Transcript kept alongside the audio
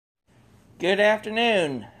Good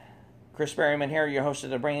afternoon. Chris Berryman here, your host of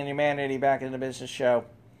the Bringing Humanity Back into Business show.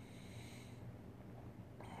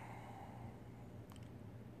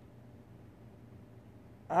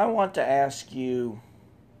 I want to ask you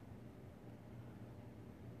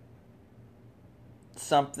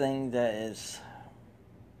something that has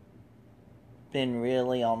been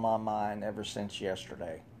really on my mind ever since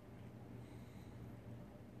yesterday.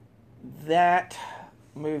 That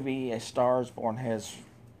movie, A Star is Born, has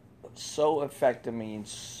so affected me in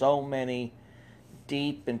so many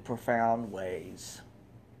deep and profound ways.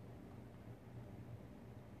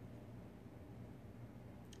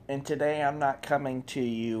 And today I'm not coming to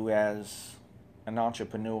you as an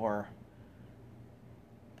entrepreneur,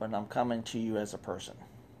 but I'm coming to you as a person.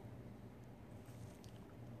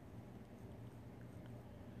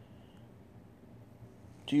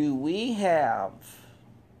 Do we have,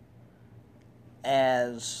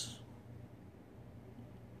 as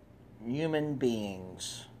human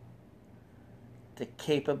beings, the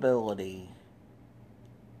capability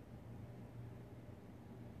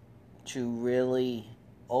to really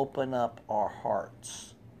open up our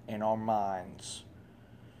hearts and our minds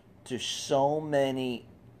to so many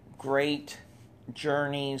great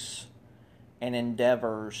journeys and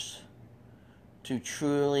endeavors to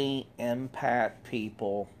truly impact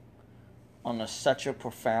people on such a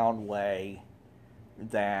profound way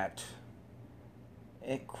that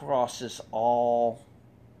it crosses all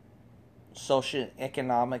social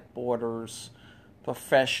economic borders,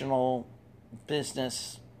 professional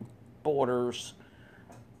business borders.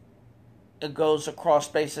 It goes across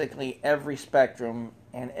basically every spectrum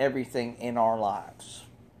and everything in our lives.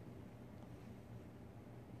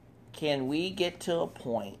 Can we get to a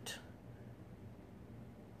point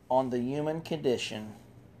on the human condition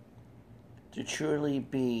to truly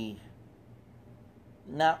be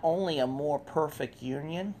not only a more perfect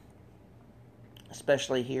union,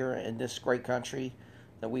 especially here in this great country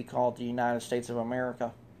that we call the United States of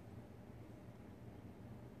America,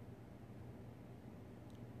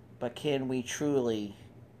 but can we truly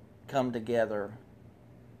come together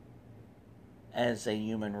as a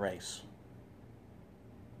human race?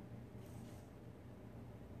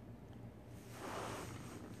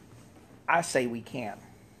 I say we can.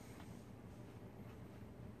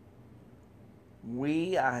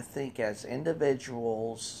 We, I think, as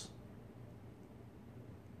individuals,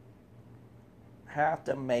 have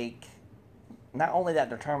to make not only that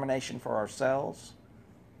determination for ourselves,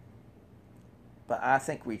 but I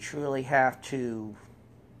think we truly have to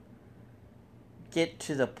get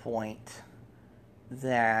to the point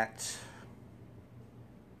that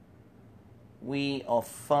we are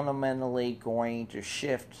fundamentally going to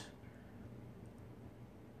shift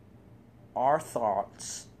our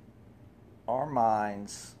thoughts, our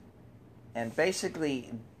minds, and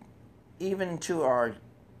basically even to our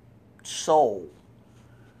soul,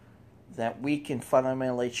 that we can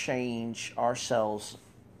fundamentally change ourselves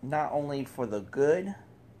not only for the good,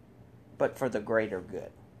 but for the greater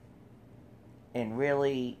good. And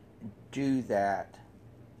really do that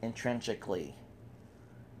intrinsically.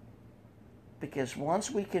 Because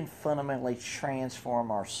once we can fundamentally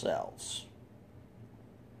transform ourselves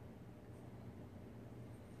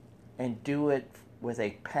and do it with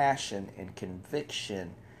a passion and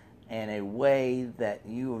conviction and a way that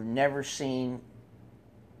you have never seen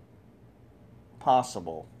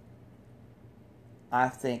possible, I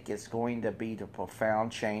think it's going to be the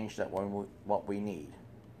profound change that what we need.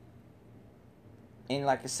 And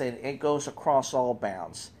like I said, it goes across all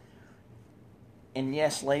bounds. And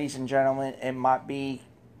yes, ladies and gentlemen, it might be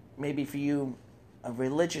maybe for you a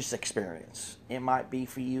religious experience. It might be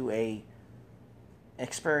for you a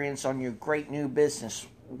experience on your great new business.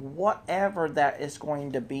 Whatever that is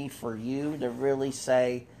going to be for you to really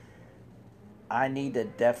say, I need to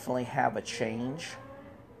definitely have a change.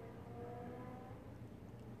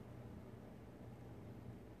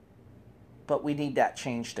 But we need that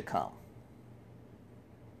change to come.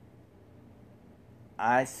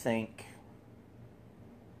 I think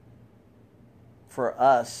for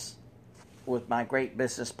us, with my great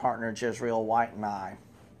business partner, Jezreel White, and I,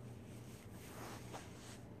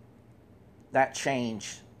 that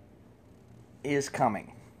change is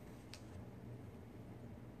coming.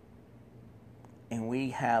 And we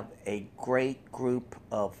have a great group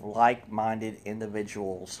of like-minded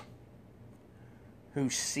individuals who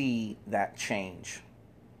see that change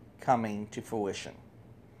coming to fruition.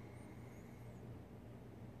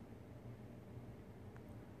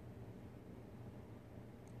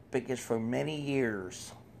 Because for many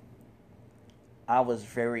years, I was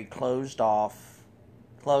very closed off,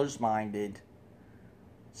 closed-minded,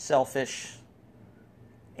 selfish,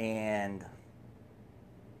 and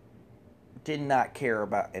did not care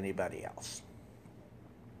about anybody else.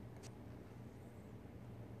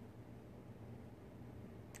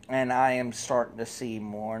 And I am starting to see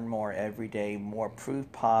more and more every day, more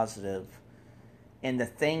proof positive in the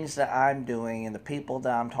things that I'm doing and the people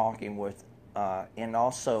that I'm talking with, and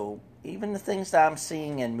also even the things that I'm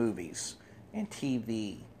seeing in movies and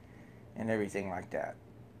TV and everything like that.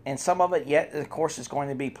 And some of it, yet, of course, is going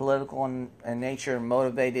to be political in nature and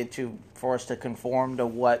motivated for us to conform to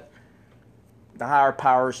what the higher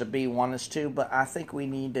powers that be want us to. But I think we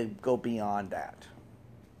need to go beyond that.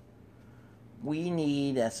 We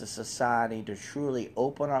need, as a society, to truly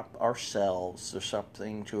open up ourselves to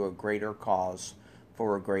something, to a greater cause,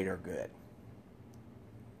 for a greater good.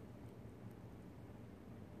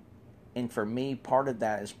 And for me, part of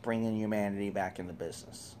that is bringing humanity back into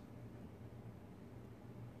business,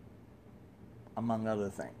 among other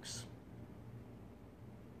things.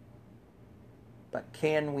 But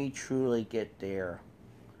can we truly get there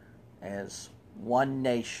as one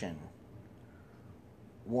nation,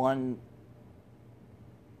 one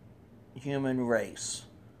human race,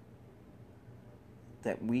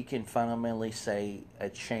 that we can fundamentally say a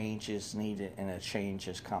change is needed and a change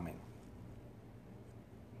is coming?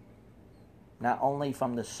 Not only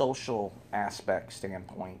from the social aspect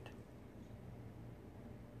standpoint,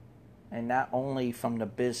 and not only from the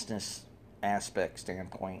business aspect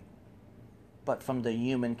standpoint, but from the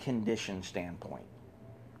human condition standpoint.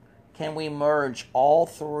 Can we merge all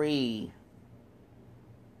three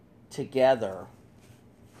together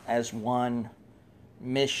as one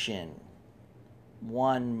mission,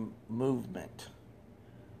 one movement,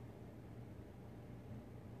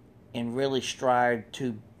 and really strive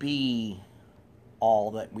to be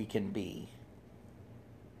all that we can be,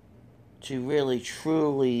 to really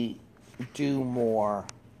truly do more,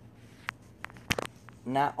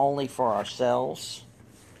 not only for ourselves,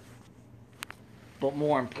 but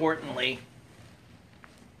more importantly,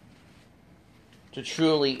 to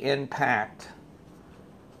truly impact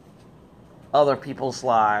other people's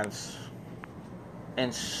lives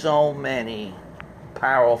in so many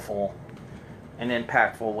powerful and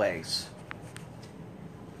impactful ways.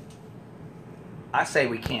 I say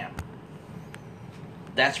we can.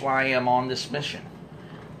 That's why I am on this mission.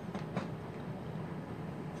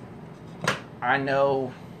 I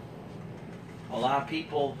know a lot of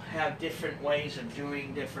people have different ways of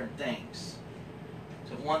doing different things.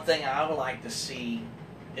 So one thing I would like to see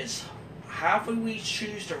is, how do we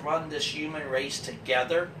choose to run this human race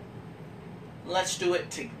together? Let's do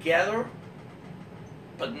it together,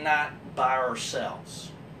 but not by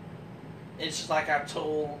ourselves. It's like I've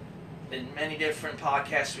told in many different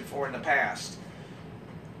podcasts before in the past.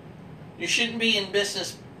 You shouldn't be in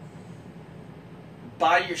business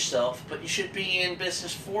by yourself, but you should be in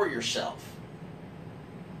business for yourself.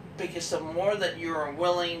 Because the more that you're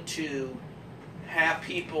willing to have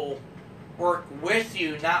people work with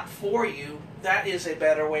you, not for you, that is a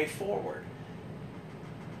better way forward.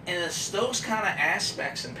 And it's those kind of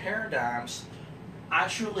aspects and paradigms, I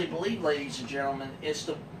truly believe, ladies and gentlemen, is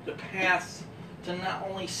the path to not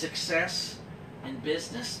only success in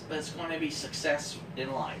business, but it's going to be success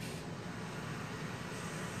in life.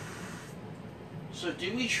 So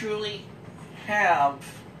do we truly have,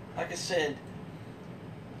 like I said,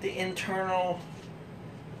 the internal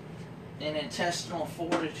and intestinal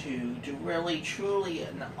fortitude to really, truly,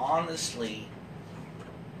 and honestly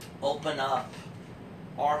open up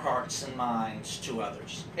our hearts and minds to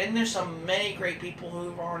others? And there's some many great people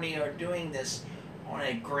who already are doing this on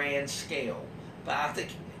a grand scale. But I think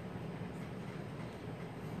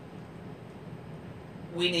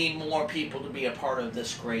we need more people to be a part of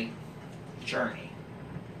this great journey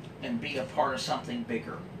and be a part of something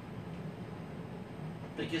bigger.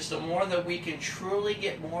 Because the more that we can truly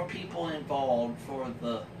get more people involved for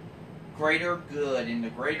the greater good and the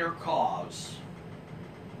greater cause,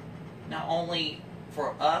 not only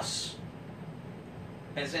for us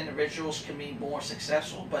as individuals can be more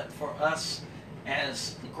successful, but for us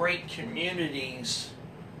as great communities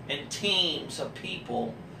and teams of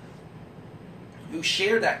people who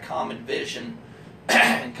share that common vision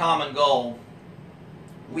and common goal,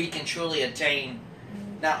 we can truly attain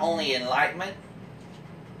not only enlightenment,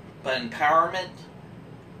 but empowerment,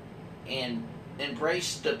 and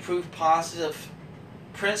embrace the proof positive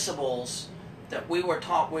principles that we were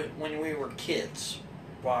taught when we were kids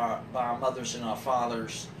by our mothers and our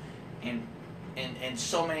fathers, and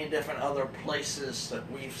so many different other places that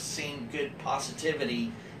we've seen good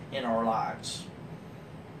positivity in our lives.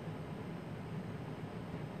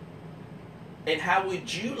 And how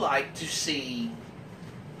would you like to see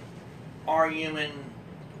our human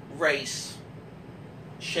race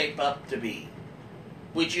shape up to be?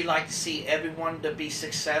 Would you like to see everyone to be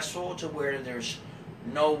successful to where there's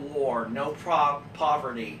no war, no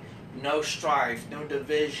poverty, no strife, no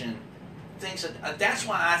division? That's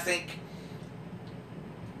why I think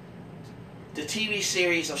the TV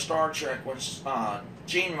series of Star Trek, when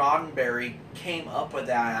Gene Roddenberry came up with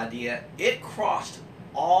that idea, it crossed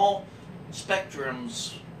all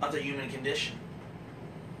spectrums of the human condition.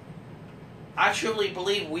 I truly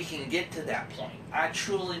believe we can get to that point. I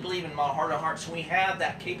truly believe in my heart of hearts we have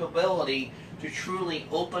that capability to truly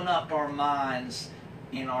open up our minds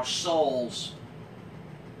and our souls,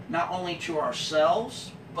 not only to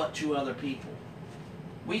ourselves, but to other people.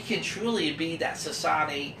 We can truly be that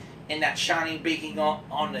society and that shining beacon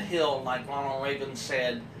on the hill, like Ronald Reagan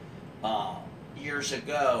said years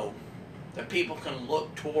ago, that people can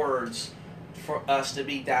look towards for us to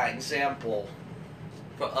be that example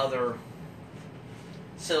for other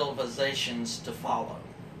civilizations to follow.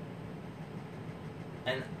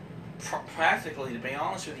 And practically, to be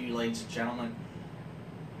honest with you, ladies and gentlemen,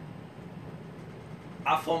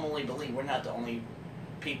 I firmly believe we're not the only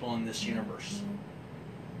people in this universe.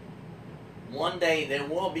 One day there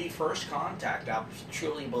will be first contact, I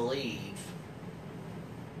truly believe,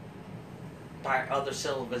 by other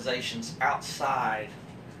civilizations outside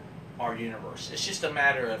our universe. It's just a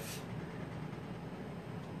matter of,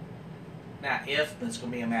 not if, but it's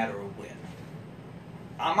going to be a matter of when.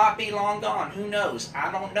 I might be long gone. Who knows?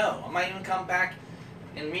 I don't know. I might even come back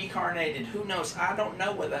and reincarnated. Who knows? I don't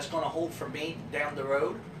know what that's going to hold for me down the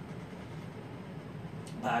road.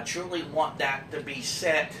 But I truly want that to be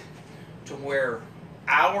set to where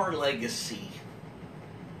our legacy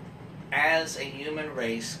as a human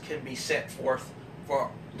race can be set forth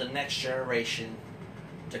for the next generation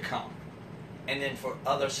to come. And then for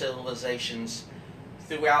other civilizations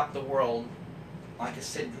throughout the world, like I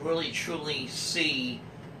said, really truly see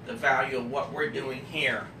the value of what we're doing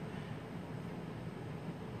here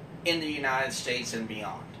in the United States and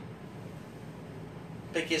beyond.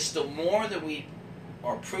 Because the more that we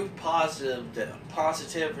are proof positive that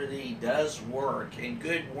positivity does work and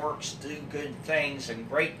good works do good things and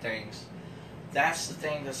great things, that's the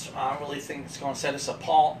thing that I really think is going to set us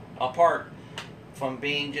apart from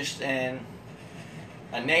being just in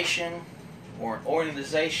a nation or an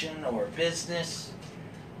organization or a business,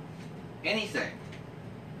 anything.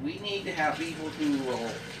 We need to have people who will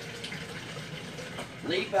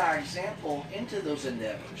lead by example into those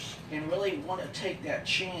endeavors and really want to take that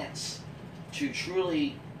chance to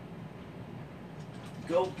truly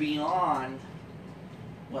go beyond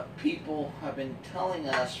what people have been telling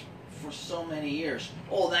us for so many years.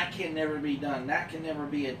 Oh, that can never be done. That can never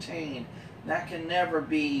be attained. That can never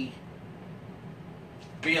be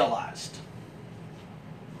realized.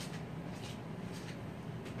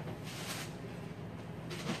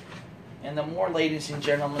 And the more, ladies and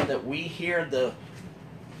gentlemen, that we hear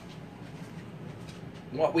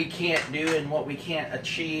what we can't do and what we can't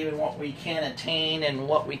achieve and what we can't attain and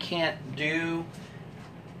what we can't do,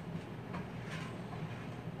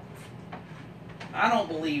 I don't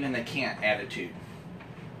believe in the can't attitude.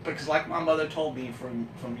 Because like my mother told me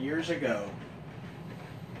from years ago,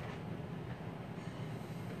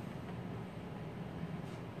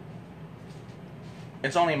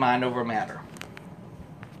 it's only mind over matter.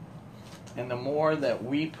 And the more that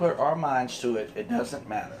we put our minds to it, it doesn't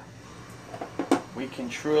matter. We can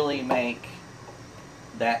truly make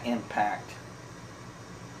that impact,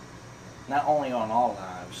 not only on our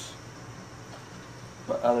lives,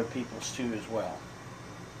 but other people's too as well.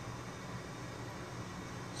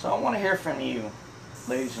 So I want to hear from you,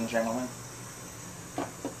 ladies and gentlemen.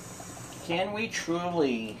 Can we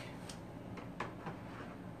truly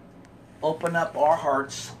open up our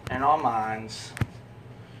hearts and our minds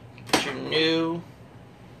to new,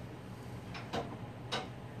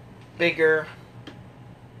 bigger,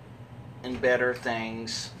 and better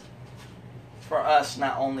things for us,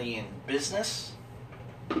 not only in business,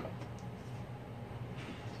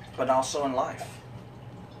 but also in life?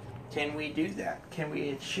 Can we do that? Can we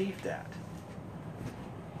achieve that?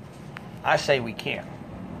 I say we can.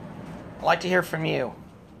 I'd like to hear from you.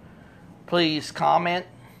 Please comment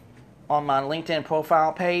on my LinkedIn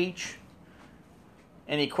profile page.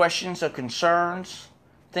 Any questions or concerns,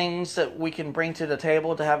 things that we can bring to the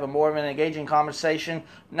table to have a more of an engaging conversation,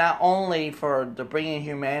 not only for the bringing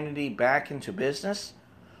humanity back into business,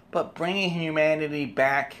 but bringing humanity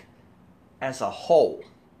back as a whole,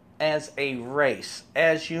 as a race,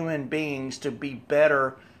 as human beings, to be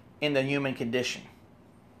better in the human condition.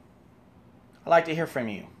 I'd like to hear from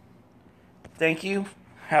you. Thank you.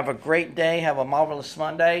 Have a great day. Have a marvelous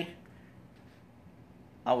Monday.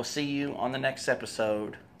 I will see you on the next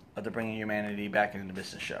episode of the Bringing Humanity Back into the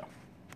Business show.